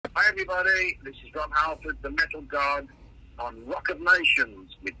everybody. This is Rob Halford, the Metal God, on Rock of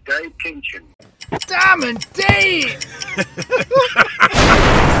Nations with Dave Kinchin. Diamond Dave!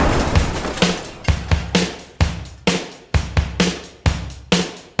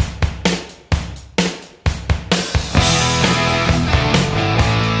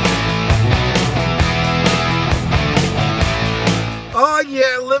 Oh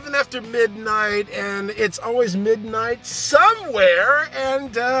yeah, living after midnight, and it's always midnight somewhere,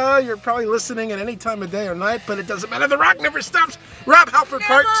 and you're probably listening at any time of day or night, but it doesn't matter. The rock never stops. Rob Halford,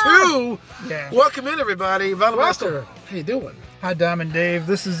 Part 2. Yeah. Welcome in, everybody. Master, how you doing? Hi, Diamond Dave.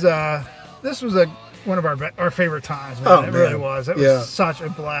 This was one of our favorite times, man. Oh, It man. really was. It was such a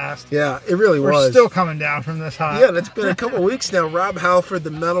blast. Yeah, it really We're was. still coming down from this high. Yeah, it's been a couple weeks now. Rob Halford, the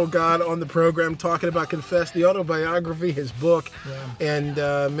Metal God, on the program, talking about Confess, the autobiography, his book. Yeah. And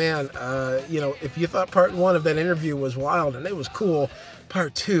if you thought Part 1 of that interview was wild and it was cool,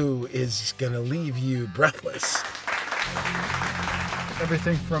 Part 2 is going to leave you breathless.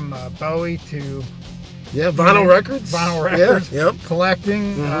 Everything from Bowie to Vinyl records. Yeah, yep.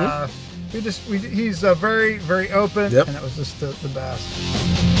 collecting. Mm-hmm. He's very, very open, Yep. and it was just the best.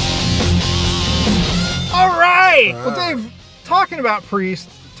 All right. Well, Dave, talking about Priest,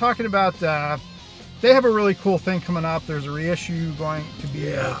 they have a really cool thing coming up. There's a reissue going to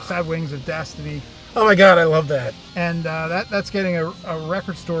be Sad Wings of Destiny. Oh my God, I love that. And that's getting a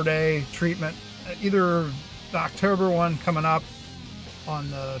record store day treatment, either the October one coming up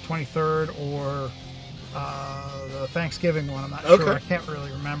on the 23rd or the Thanksgiving one. I'm not sure. I can't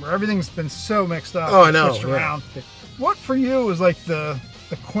really remember. Everything's been so mixed up. Oh, I know. Switched around. What for you was like the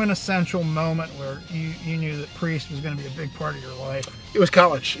quintessential moment where you knew that Priest was going to be a big part of your life? It was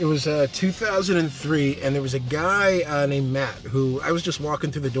college. It was 2003, and there was a guy named Matt who I was just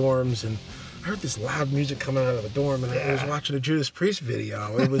walking through the dorms, and I heard this loud music coming out of the dorm, and I was watching a Judas Priest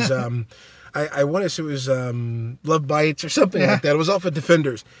video. It was I want to say it was Love Bites or something like that. It was off of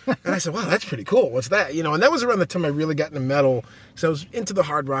Defenders. And I said, wow, that's pretty cool. What's that? And that was around the time I really got into metal. So I was into the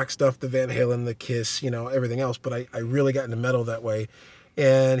hard rock stuff, the Van Halen, the Kiss, everything else. But I really got into metal that way.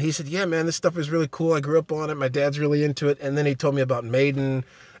 And he said, yeah, man, this stuff is really cool. I grew up on it. My dad's really into it. And then he told me about Maiden.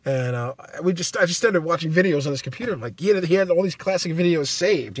 And I just started watching videos on his computer. I'm like, he had all these classic videos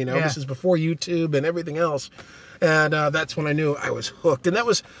saved. This is before YouTube and everything else. And that's when I knew I was hooked. And that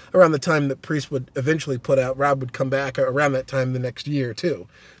was around the time that Priest would eventually put out. Rob would come back around that time the next year, too.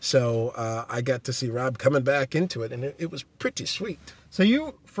 So I got to see Rob coming back into it, and it was pretty sweet. So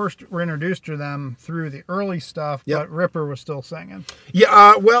you first were introduced to them through the early stuff, but Ripper was still singing.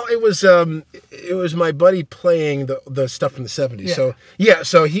 Yeah, well, it was my buddy playing the stuff from the 70s. Yeah.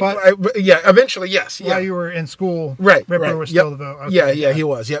 So eventually, yes. While you were in school, right, Ripper was still the vote. Okay, he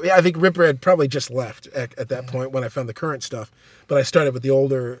was. Yeah, I think Ripper had probably just left at that point when I found the current stuff. But I started with the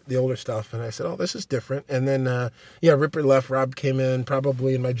older stuff, and I said, oh, this is different. And then, Ripper left. Rob came in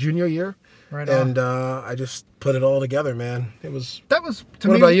probably in my junior year. Right on. And I just put it all together, man. That was to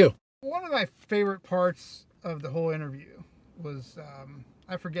me. What about you? One of my favorite parts of the whole interview was,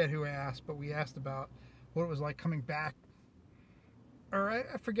 I forget who I asked, but we asked about what it was like coming back. Or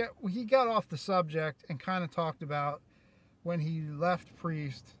I forget, he got off the subject and kind of talked about when he left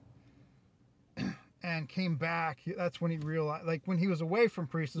Priest and came back. That's when he realized, like when he was away from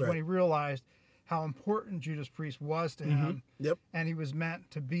Priest is when he realized how important Judas Priest was to him. Yep. And he was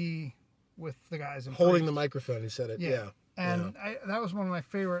meant to be with the guys in holding Priest. the microphone. He said it. Yeah. And that was one of my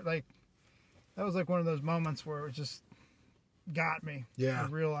favorite, that was like one of those moments where it just got me. Yeah. I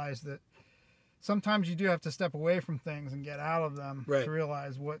realized that sometimes you do have to step away from things and get out of them to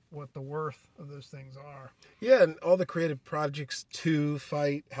realize what the worth of those things are. Yeah, and all the creative projects to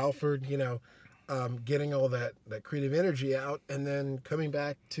fight Halford, getting all that creative energy out and then coming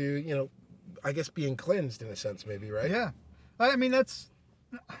back to, I guess being cleansed in a sense, maybe, right? Yeah. I mean, that's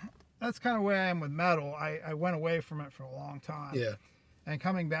kind of where I am with metal. I went away from it for a long time. Yeah. And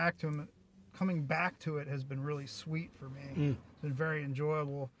coming back to it has been really sweet for me. It's been very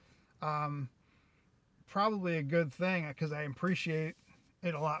enjoyable. Probably a good thing because I appreciate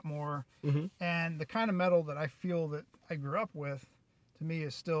it a lot more. Mm-hmm. And the kind of metal that I feel that I grew up with, to me,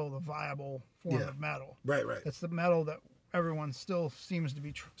 is still the viable form of metal. Right. It's the metal that everyone still seems to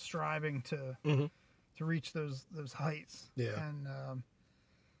be striving to reach those heights. Yeah. And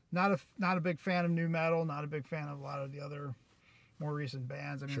not a big fan of new metal. Not a big fan of a lot of the other more recent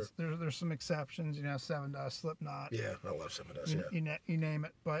bands. I mean, there's some exceptions. Seven Dust, Slipknot. Yeah, I love Seven Dust. You name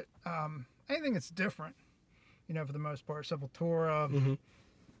it. But anything that's different, for the most part, Sepultura,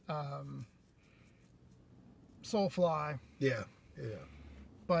 Soulfly. Yeah.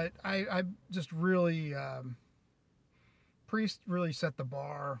 But I just really, Priest really set the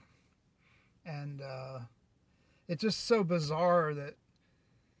bar and it's just so bizarre that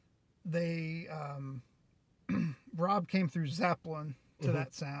they Rob came through Zeppelin to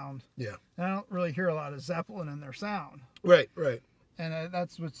that sound. Yeah. And I don't really hear a lot of Zeppelin in their sound. Right. Right. And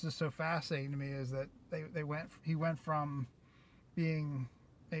that's what's just so fascinating to me is that he went from being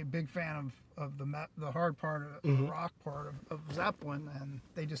a big fan of the hard part of the rock part of Zeppelin, and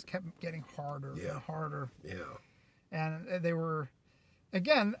they just kept getting harder and harder. Yeah. And they were,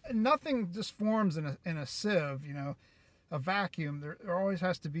 again, nothing just forms in a sieve, a vacuum. There always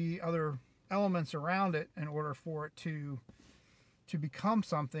has to be other elements around it in order for it to become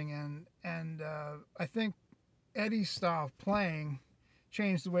something. And I think Eddie's style of playing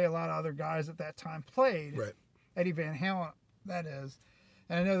changed the way a lot of other guys at that time played. Right. Eddie Van Halen, that is.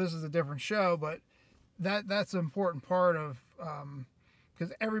 And I know this is a different show, but that's an important part of,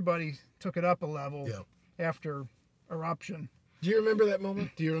 because everybody took it up a level after Eruption. Do you remember that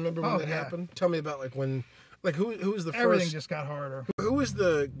moment? Do you remember when that happened? Tell me about who was the first? Everything just got harder. Who was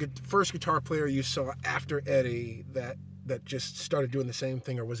the first guitar player you saw after Eddie that just started doing the same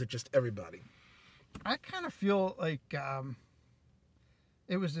thing, or was it just everybody? I kind of feel like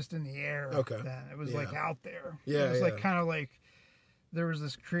it was just in the air. Okay. Then it was like out there. Yeah. It was like kind of like there was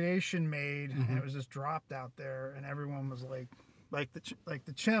this creation made, and it was just dropped out there, and everyone was like the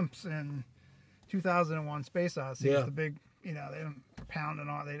Chimps in 2001: Space Odyssey. Yeah. With the big, they don't pound and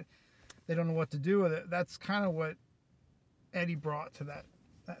all. They don't know what to do with it. That's kind of what Eddie brought to that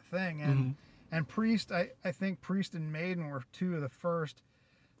thing. And Priest, I think Priest and Maiden were two of the first,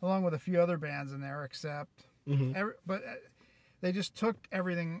 along with a few other bands in there, except but they just took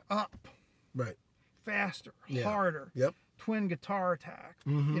everything up, right, faster, harder, twin guitar attacks,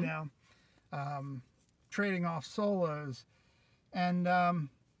 trading off solos, and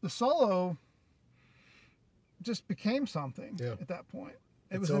the solo just became something at that point.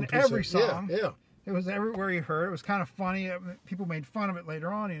 It was in every song. Yeah. It was everywhere you heard. It was kind of funny. People made fun of it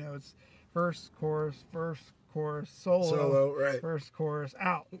later on. It's verse, chorus, solo, right. Verse, chorus,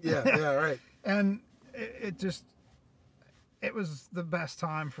 out. Yeah, right. And it was the best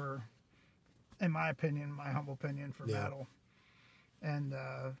time for, in my opinion, my humble opinion, for metal. And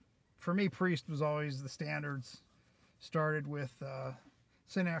for me, Priest was always the standards. Started with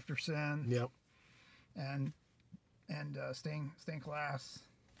Sin After Sin. Yep. And Stained Glass.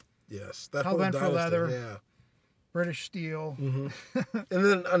 Yes, that Hell whole Bent for dynasty, Leather. yeah. British Steel. And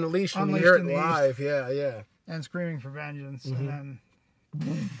then Unleashed when you hear it live, yeah. And Screaming for Vengeance, and then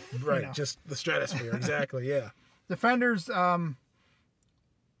right, just the stratosphere, exactly, yeah. Defenders,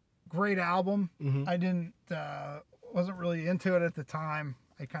 great album. I wasn't really into it at the time.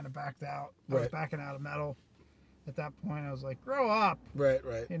 I kind of backed out. I was backing out of metal at that point. I was like, grow up. Right.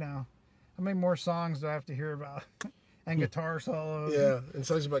 How many more songs do I have to hear about? And guitar solos. Yeah, and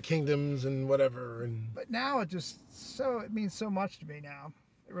songs about kingdoms and whatever. But now it means so much to me now.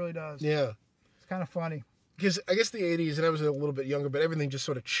 It really does. Yeah. It's kind of funny. Because I guess the 80s, and I was a little bit younger, but everything just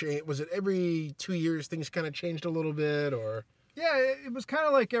sort of changed. Was it every 2 years things kind of changed a little bit, or? Yeah, it was kind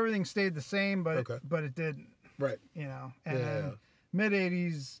of like everything stayed the same, but it didn't. Right. And then mid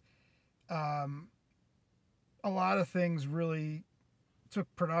 80s, a lot of things really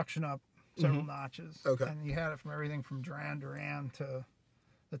took production up several notches. Okay. And you had it from everything from Duran Duran to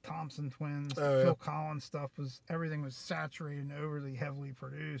the Thompson Twins. Phil Collins stuff everything was saturated and overly heavily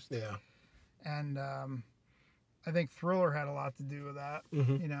produced. Yeah. And I think Thriller had a lot to do with that.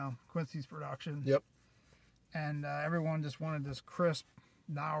 Quincy's production. Yep. And everyone just wanted this crisp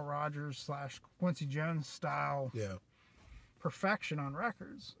Nile Rodgers / Quincy Jones style perfection on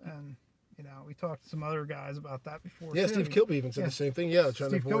records. And we talked to some other guys about that before. Yeah, Steve Kilby even said the same thing. Yeah,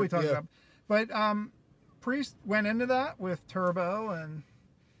 Steve Kilby talked about. But Priest went into that with Turbo,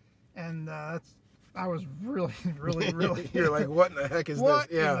 and that's. I was really. You're like, what in the heck is this?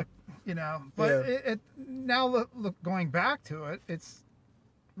 Yeah. But it now look going back to it, it's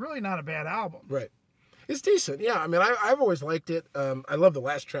really not a bad album. Right. It's decent. Yeah. I mean, I've always liked it. I love the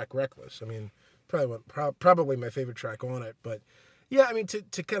last track, Reckless. I mean, probably my favorite track on it, but. Yeah, I mean,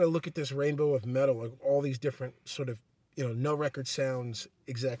 to kind of look at this rainbow of metal, like all these different sort of, no record sounds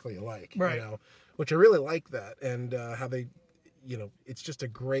exactly alike, right. Which I really like that, and how they, it's just a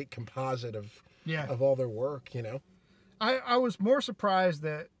great composite of all their work, I was more surprised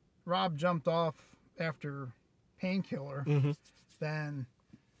that Rob jumped off after Painkiller than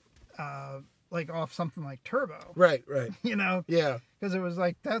off something like Turbo. Right. Yeah. Because it was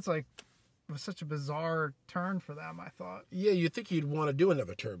it was such a bizarre turn for them, I thought. Yeah, you'd think you'd want to do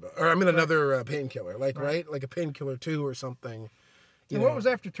another Turbo. Or, another Painkiller. Right? Like a Painkiller 2 or something. What was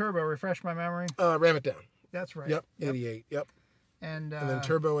after Turbo? Refresh my memory. Ram It Down. That's right. Yep. 88. Yep. And then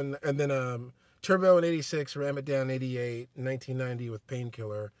Turbo Turbo in 86, Ram It Down 88, 1990 with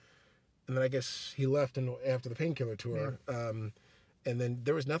Painkiller. And then I guess he left after the Painkiller tour. Yeah. And then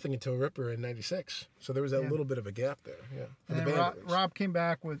there was nothing until Ripper in 96. So there was that little bit of a gap there. Yeah. And then Rob came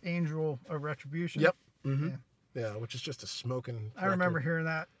back with Angel of Retribution. Yep. Mm-hmm. Yeah, which is just a smoking I remember hearing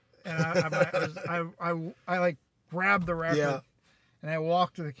that. And I like grabbed the record and I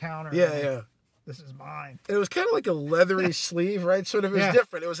walked to the counter. Yeah. This is mine. And it was kind of like a leathery sleeve, right? Sort of. It was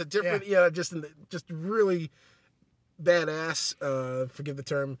different. It was a different, just really badass, forgive the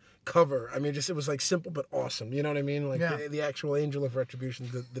term, cover. I mean, it was like simple but awesome. You know what I mean? Like the actual Angel of Retribution,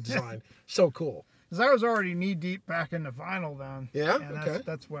 the design. So cool. Because I was already knee deep back into vinyl then. Yeah? And okay.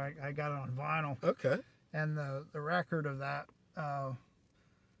 That's why I got it on vinyl. Okay. And the record of that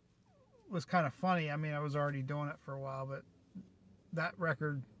was kind of funny. I mean, I was already doing it for a while, but that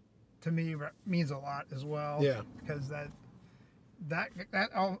record to me means a lot as well. Yeah. Because that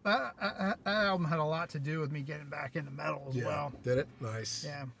album had a lot to do with me getting back into metal as well. Did it? Nice.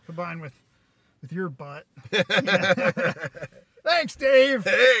 Yeah. Combined with your butt. Thanks, Dave.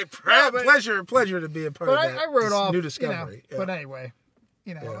 Hey, pleasure to be a part of that. I wrote off new discovery. But anyway,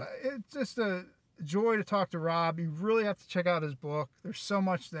 it's just a joy to talk to Rob. You really have to check out his book. There's so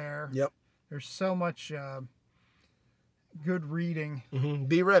much there. Yep. There's so much good reading. Mm-hmm.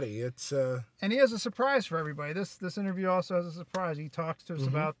 Be ready. It's and he has a surprise for everybody. This interview also has a surprise. He talks to us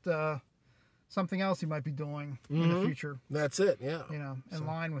about something else he might be doing in the future. That's it. Yeah. In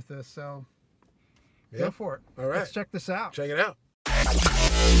line with this. So go for it. All right. Let's check this out. Check it out.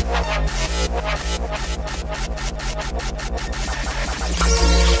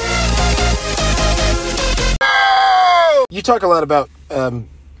 You talk a lot about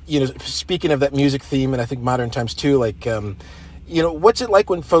speaking of that music theme, and I think modern times too, like, what's it like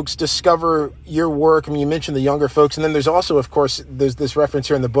when folks discover your work? I mean, you mentioned the younger folks, and then there's also, of course, there's this reference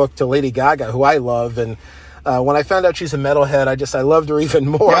here in the book to Lady Gaga, who I love, and when I found out she's a metalhead, I loved her even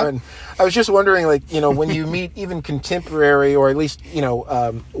more. Yeah. And I was just wondering, like, when you meet even contemporary or at least,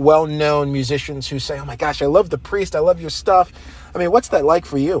 well-known musicians who say, oh my gosh, I love the Priest, I love your stuff. I mean, what's that like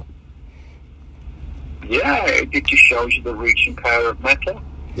for you? Yeah, it just shows you the reaching power of metal.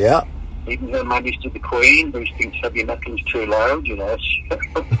 Yeah. Even Her Majesty the Queen, who thinks heavy metal is too loud, we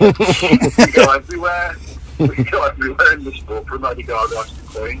go everywhere. We go everywhere in this book, from Lady Gaga to the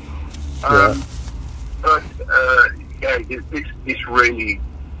Queen. But this really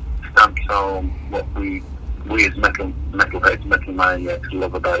stamps home what we as metalheads, metal maniacs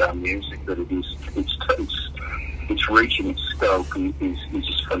love about our music. That it's reaching its scope is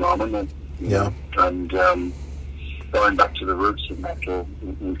just phenomenal. Yeah. And going back to the roots of metal,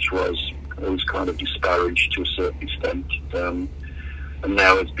 which was always kind of disparaged to a certain extent, and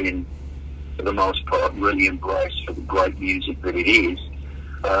now has been, for the most part, really embraced for the great music that it is.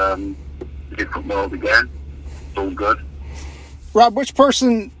 Different world again. It's all good. Rob, which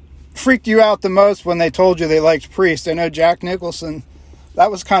person freaked you out the most when they told you they liked Priest? I know Jack Nicholson.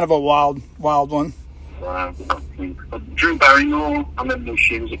 That was kind of a wild one. Wow. Drew Barrymore, I remember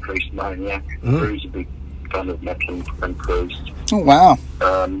she was a Priest maniac. Drew's a big fan of metal and Priest. Oh, wow.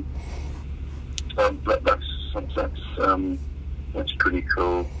 So that's pretty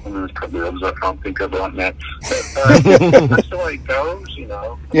cool. I mean, there's probably others I can't think of right now. But, that's the way it goes,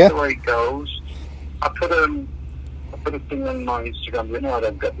 That's the way it goes. I put a thing on my Instagram.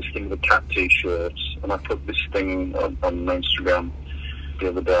 I've got this thing with the cat t-shirts, and I put this thing on my Instagram the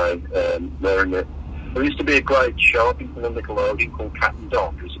other day, wearing it. There used to be a great show, I think, on Nickelodeon called Cat and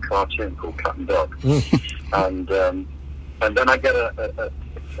Dog. It was a cartoon called Cat and Dog. And then I get a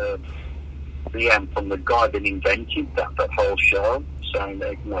DM from the guy that invented that whole show, saying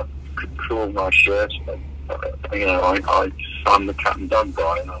that, cool, nice shirt. I'm the Cat and Dog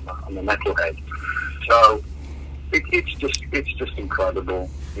guy, and I'm a metalhead. So it's just incredible,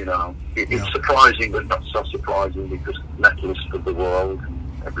 It's surprising, but not so surprising, because metal is for the world and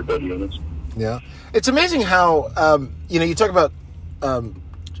everybody in it. Yeah, it's amazing how you talk about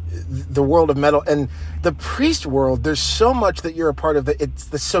the world of metal and the Priest world. There's so much that you're a part of that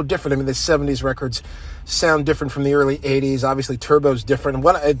it's so different. I mean, the 70s records sound different from the early 80s. Obviously, Turbo's different.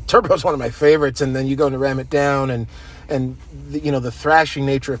 Turbo's one of my favorites, and then you go into Ram It Down and the thrashing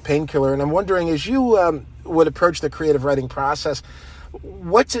nature of Painkiller. And I'm wondering, as you would approach the creative writing process,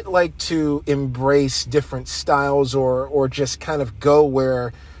 what's it like to embrace different styles or just kind of go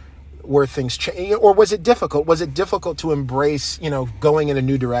where things change? Or was it difficult? Was it difficult to embrace, going in a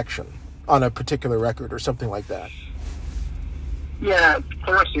new direction on a particular record or something like that? Yeah,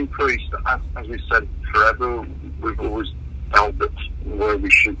 for us in Priest, as we said forever, we've always felt that where we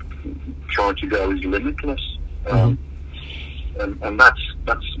should try to go is limitless. and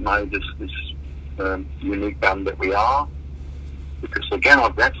that's made us this unique band that we are. Because again,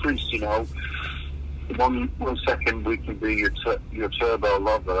 I've referenced, one second we can be your turbo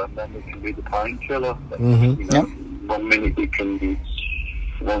lover, and then we can be the painkiller. Mm-hmm. 1 minute we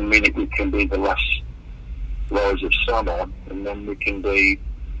can be the last rose of summer, and then we can be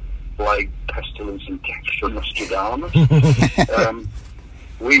plague, pestilence, and death from Nostradamus.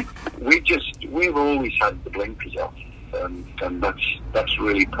 We've always had the blinkers off, and that's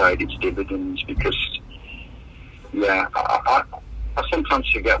really paid its dividends, because I sometimes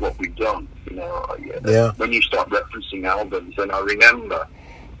forget what we've done. When you start referencing albums, and I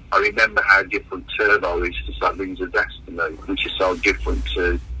remember how different Turbo is to Savings of Destiny, which is so different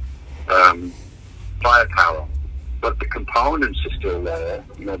to Firepower. But the components are still there.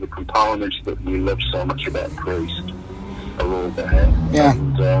 The components that we love so much about Priest are all there. Yeah.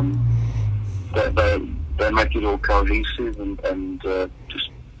 And they make it all cohesive and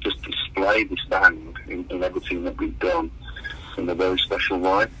just display this band in everything that we've done in a very special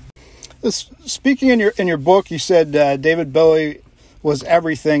way. Speaking in your book, you said David Bowie was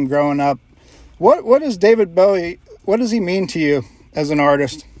everything growing up. What is David Bowie? What does he mean to you as an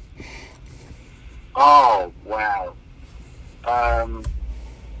artist? Oh, wow.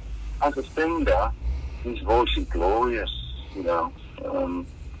 As a singer, his voice is glorious, and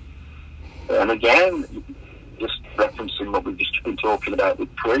again, just referencing what we've just been talking about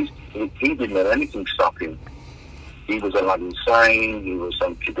with Priest, he didn't let anything stop him. He was Aladdin Sane, he was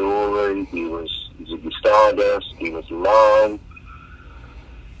Hunky-Dory, he was Ziggy Stardust, he was Low,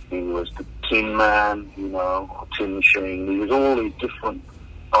 he was the Tin Man, or Tin Machine. He was all these different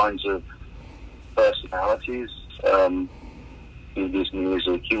kinds of personalities in his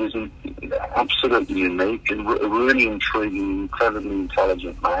music. He was absolutely unique and a really intriguing, incredibly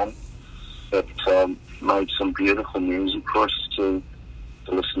intelligent man that made some beautiful music for us to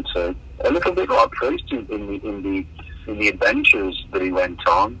listen to. A little bit like Priest in the adventures that he went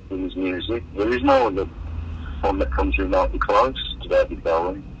on in his music. There is no other one that comes remotely close to David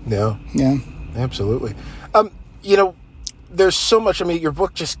Bowie. Yeah, absolutely. There's so much. I mean, your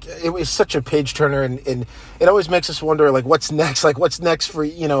book it was such a page turner, and it always makes us wonder, like, what's next? Like, what's next for,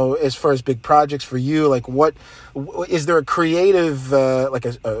 as far as big projects for you? Like, what is there a creative, like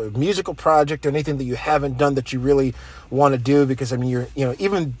a musical project or anything that you haven't done that you really want to do? Because I mean, you're,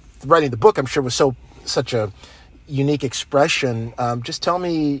 even writing the book, I'm sure was such a unique expression. Just tell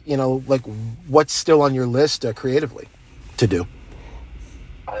me, like, what's still on your list creatively to do.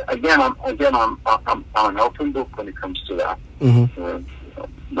 Again, I'm an open book when it comes to that. Mm-hmm.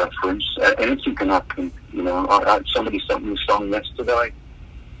 Reference. Anything can happen. Somebody sent me a song yesterday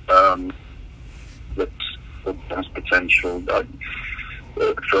that has potential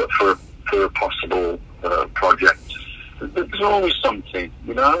for a possible project. There's always something,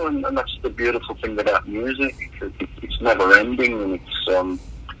 and that's the beautiful thing about music. It's never ending, and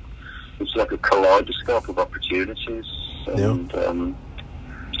it's like a kaleidoscope of opportunities. And,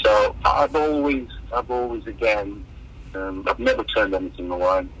 so I've always again, I've never turned anything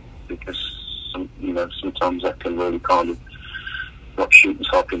away, because sometimes that can really kind of not shoot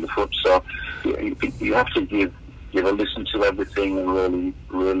yourself in the foot. So you have to give a listen to everything and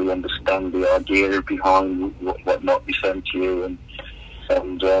really understand the idea behind what might be sent to you, and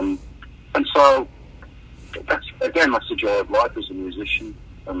so that's the joy of life as a musician.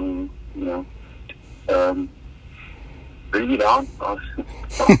 I mean, bring it on. I'll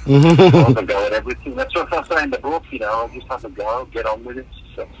have a go at everything. That's what I say in the book, I'll just have a go, get on with it.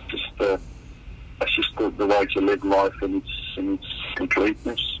 That's just the way to live life in its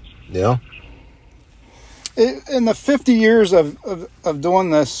completeness. Yeah. In the 50 years of doing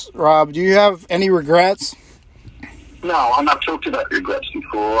this, Rob, do you have any regrets? No, and I've talked about regrets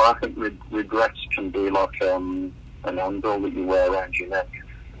before. I think regrets can be like an anvil that you wear around your neck.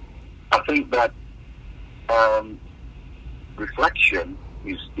 I think that reflection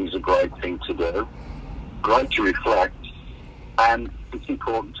is a great thing to do. Great to reflect, and it's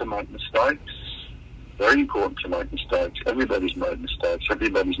important to make mistakes. Very important to make mistakes. Everybody's made mistakes.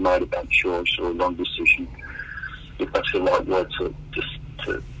 Everybody's made a bad choice or a wrong decision, if that's the right word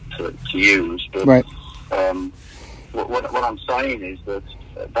to use. But right. What I'm saying is that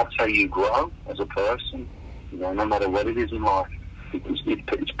that's how you grow as a person. No matter what it is in life,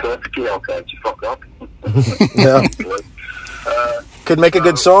 it's perfectly okay to fuck up. Yeah. Could make a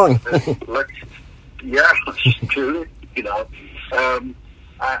good song. Truly,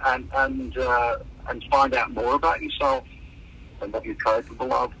 and find out more about yourself and what you're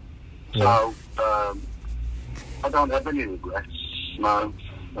capable of. Yeah. So I don't have any regrets. No.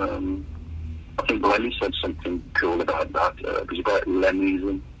 I think Lemmy said something cool about that. It was about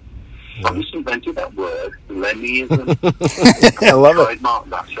Lemmyism. I've just invented that word, Lemmyism. I love it. Trademark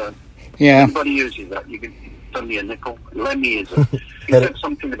that term. Yeah. Everybody uses that. You can send me a nickel. Lemmyism. He said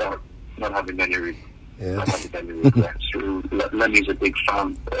something about not having any regrets. Lemmy's a big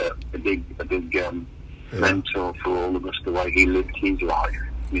fan, a big mentor for all of us, the way he lived his life,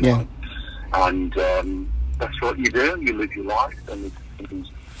 you know. And that's what you do. You live your life, and if it's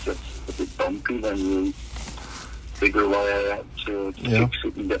just a bit bumpy, then you figure a way out to fix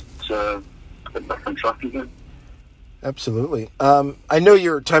it and get back on track again. Absolutely. I know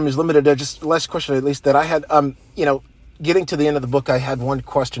your time is limited. Just last question, at least, that I had. You know, getting to the end of the book, I had one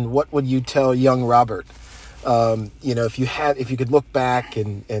question. What would you tell young Robert? You know, if you could look back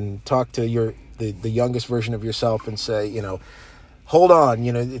and talk to the youngest version of yourself and say, you know, hold on,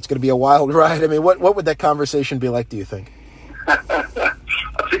 you know, it's going to be a wild ride. I mean, what would that conversation be like, do you think?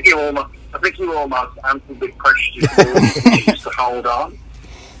 I think you almost answered the question. Just to hold on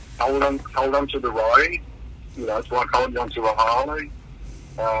to the ride. You know, it's like holding on to a Harley.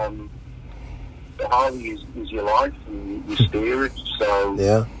 The Harley is your life, and you steer it. So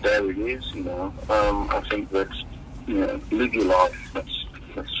there it is. You know, I think that, you know, live your life.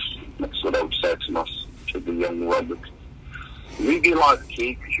 That's what I would say to the young Robert. Live your life,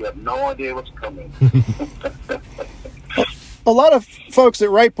 kid, because you have no idea what's coming. A lot of folks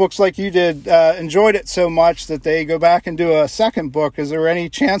that write books like you did enjoyed it so much that they go back and do a second book. Is there any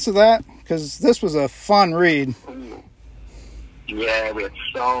chance of that? Because this was a fun read. Yeah, we had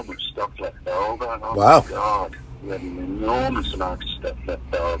so much stuff left over. Oh, wow. My God. We had an enormous amount of stuff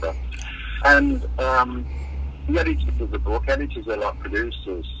left over. And the editors of the book, editors are like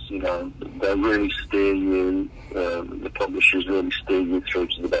producers, you know, they really steer you, the publishers really steer you through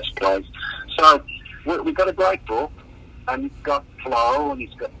to the best place. So we've got a great book, and it's got flow, and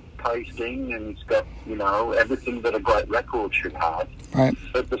it's got pacing, and it's got, you know, everything that a great record should have. Right.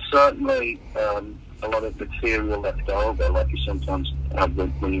 But there's certainly a lot of material left over, like you sometimes have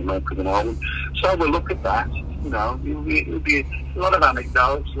when you make with an album. So we'll look at that. You know, it'll be a lot of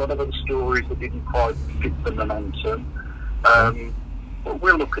anecdotes, a lot of other stories that didn't quite fit the momentum. But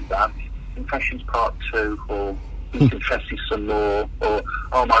we'll look at that. Confessions Part 2, or He Confesses Some More, or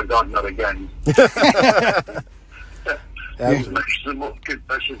Oh My God, Not Again. Make some more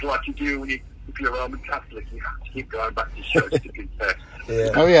confessions like you do if you're a Roman Catholic. You have to keep going back to church to confess. Yeah.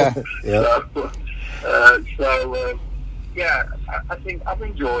 Oh, yeah. Yeah, I think I've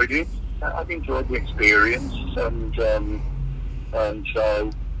enjoyed it. I've enjoyed the experience, and so,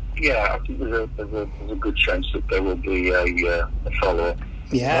 yeah, I think there's a good chance that there will be a follow-up.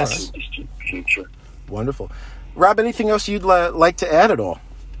 Yes. In the distant future. Wonderful. Rob, anything else you'd like to add at all?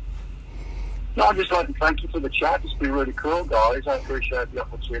 No, I'd just like to thank you for the chat. It's been really cool, guys. I appreciate the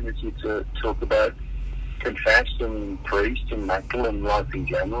opportunity to talk about Confess and Priest and metal and life in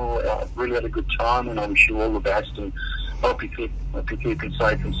general. I've really had a good time, and I wish you all the best, and hope you keep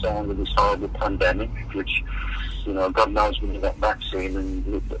safe and so on with this horrible pandemic, which, you know, God knows when you get vaccine.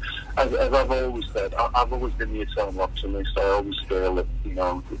 And as I've always said, I've always been the eternal optimist. I always feel that, you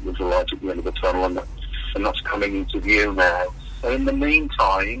know, there's a light at the end of the tunnel, and that's coming into view now. And in the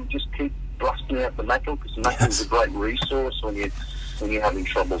meantime, just keep blasting out the metal, because metal is a great resource when you're having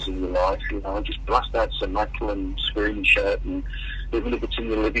troubles in your life. You know, just blast out some metal and scream and shout, and even if it's in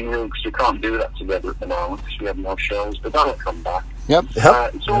your living room, because you can't do that together at the moment because we have no shows, but that'll come back. Yep.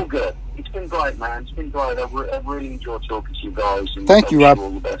 It's all good. It's been great, man. It's been great. I've really enjoyed talking to you guys. And thank you, Rob. All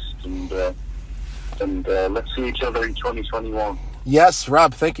the best, and let's see each other in 2021. Yes,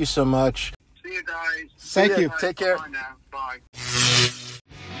 Rob. Thank you so much. See you guys. Thank you. Take care. Bye now. Bye.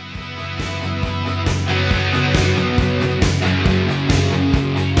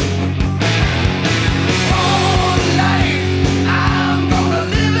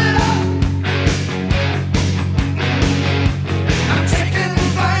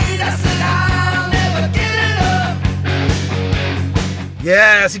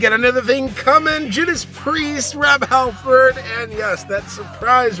 Yes, you got another thing coming. Judas Priest, Rob Halford, and yes, that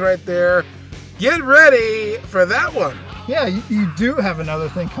surprise right there. Get ready for that one. Yeah, you do have another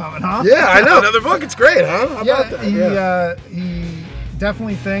thing coming, huh? Yeah, I know. Another book. It's great, huh? How about that? He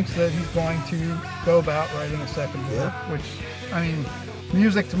definitely thinks that he's going to go about writing a second book, which, I mean,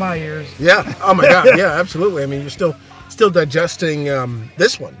 music to my ears. Yeah. Oh my God. Yeah, absolutely. I mean, you're still digesting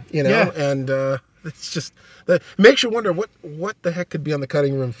this one, you know, and it's just that makes you wonder what the heck could be on the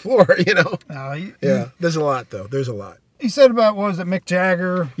cutting room floor, you know. There's a lot though. There's a lot. He said about, what was it, Mick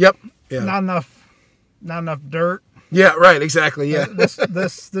Jagger? Yep. Yeah. Not enough dirt. Yeah. Right. Exactly. Yeah.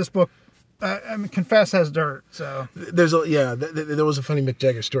 This book I mean, Confess has dirt, so There's a there was a funny Mick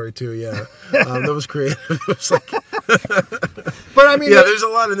Jagger story too. Yeah, that was creative. It was like, but I mean, yeah, there's a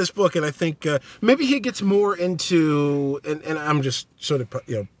lot in this book, and I think maybe he gets more into, and I'm just sort of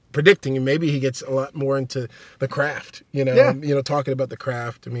predicting, and maybe he gets a lot more into the craft. Talking about the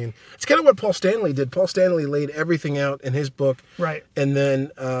craft. I mean, it's kind of what Paul Stanley did. Paul Stanley laid everything out in his book, right? And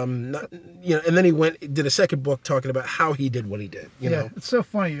then, and then he did a second book talking about how he did what he did. You know, it's so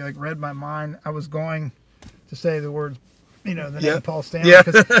funny. You read my mind. I was going to say the words, the name Paul Stanley,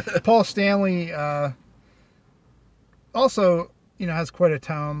 because Paul Stanley also, has quite a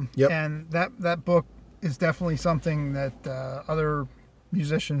tome, and that book is definitely something that other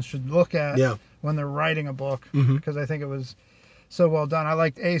musicians should look at when they're writing a book, because I think it was so well done. I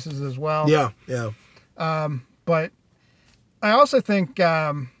liked Ace's as well. But I also think,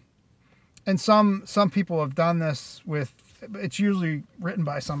 and some people have done this with, it's usually written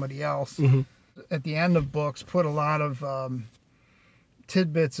by somebody else. At the end of books, put a lot of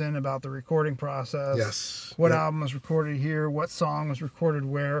tidbits in about the recording process. Yes. What album was recorded here, what song was recorded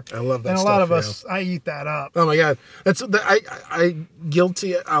where. I love that and stuff. And a lot of us, I eat that up. Oh my God. I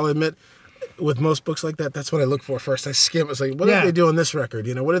guilty, I'll admit, with most books like that, that's what I look for first. I skim. It's like, what did they do on this record?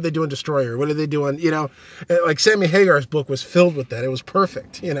 What did they do on Destroyer? What did they do on, like Sammy Hagar's book was filled with that. It was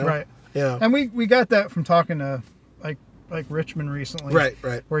perfect, Right. Yeah. And we got that from talking to like Richmond recently. Right.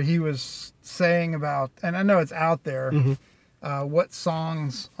 Where he was saying about, and I know it's out there, what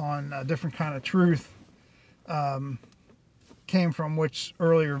songs on Different Kind of Truth came from which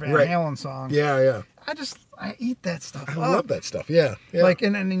earlier Van Halen song. Yeah. I eat that stuff up. I love that stuff. Yeah. Like,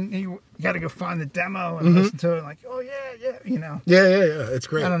 and then you got to go find the demo and listen to it. Like, oh yeah. Yeah. It's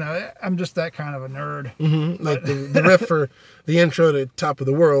great. I don't know. I'm just that kind of a nerd. Like the riff for the intro to Top of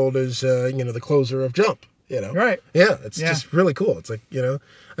the World is, the closer of Jump. Right. Yeah, it's just really cool. It's like, I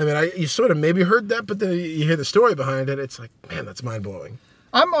mean, you sort of maybe heard that, but then you hear the story behind it. It's like, man, that's mind blowing.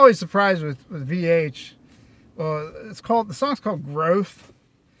 I'm always surprised with VH. Well, the song's called Growth.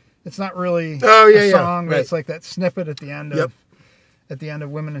 It's not really a song, but it's like that snippet at the end of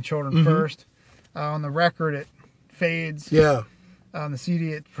Women and Children First. On the record, it fades. Yeah. On the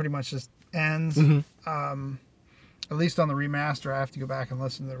CD, it pretty much just ends. At least on the remaster, I have to go back and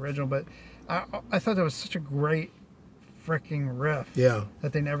listen to the original. But I thought that was such a great freaking riff. Yeah.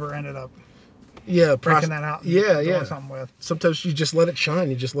 That they never ended up. Breaking that out. And doing something with. Sometimes you just let it shine.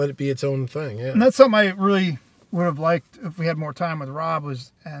 You just let it be its own thing. Yeah. And that's something I really would have liked if we had more time with Rob,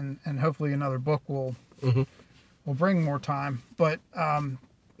 and hopefully another book will bring more time. But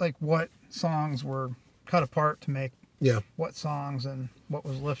like what songs were cut apart to make what songs and what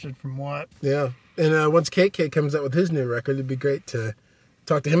was lifted from what. Yeah. And once KK comes out with his new record, it'd be great to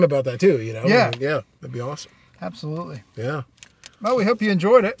talk to him about that too, Yeah. Yeah, that'd be awesome. Absolutely. Yeah. Well, we hope you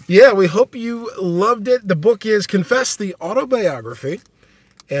enjoyed it. Yeah, we hope you loved it. The book is Confess, the Autobiography.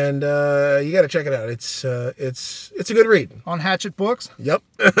 And you got to check it out. It's a good read. On Hatchet Books? Yep.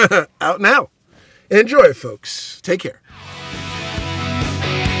 Out now. Enjoy, folks. Take care.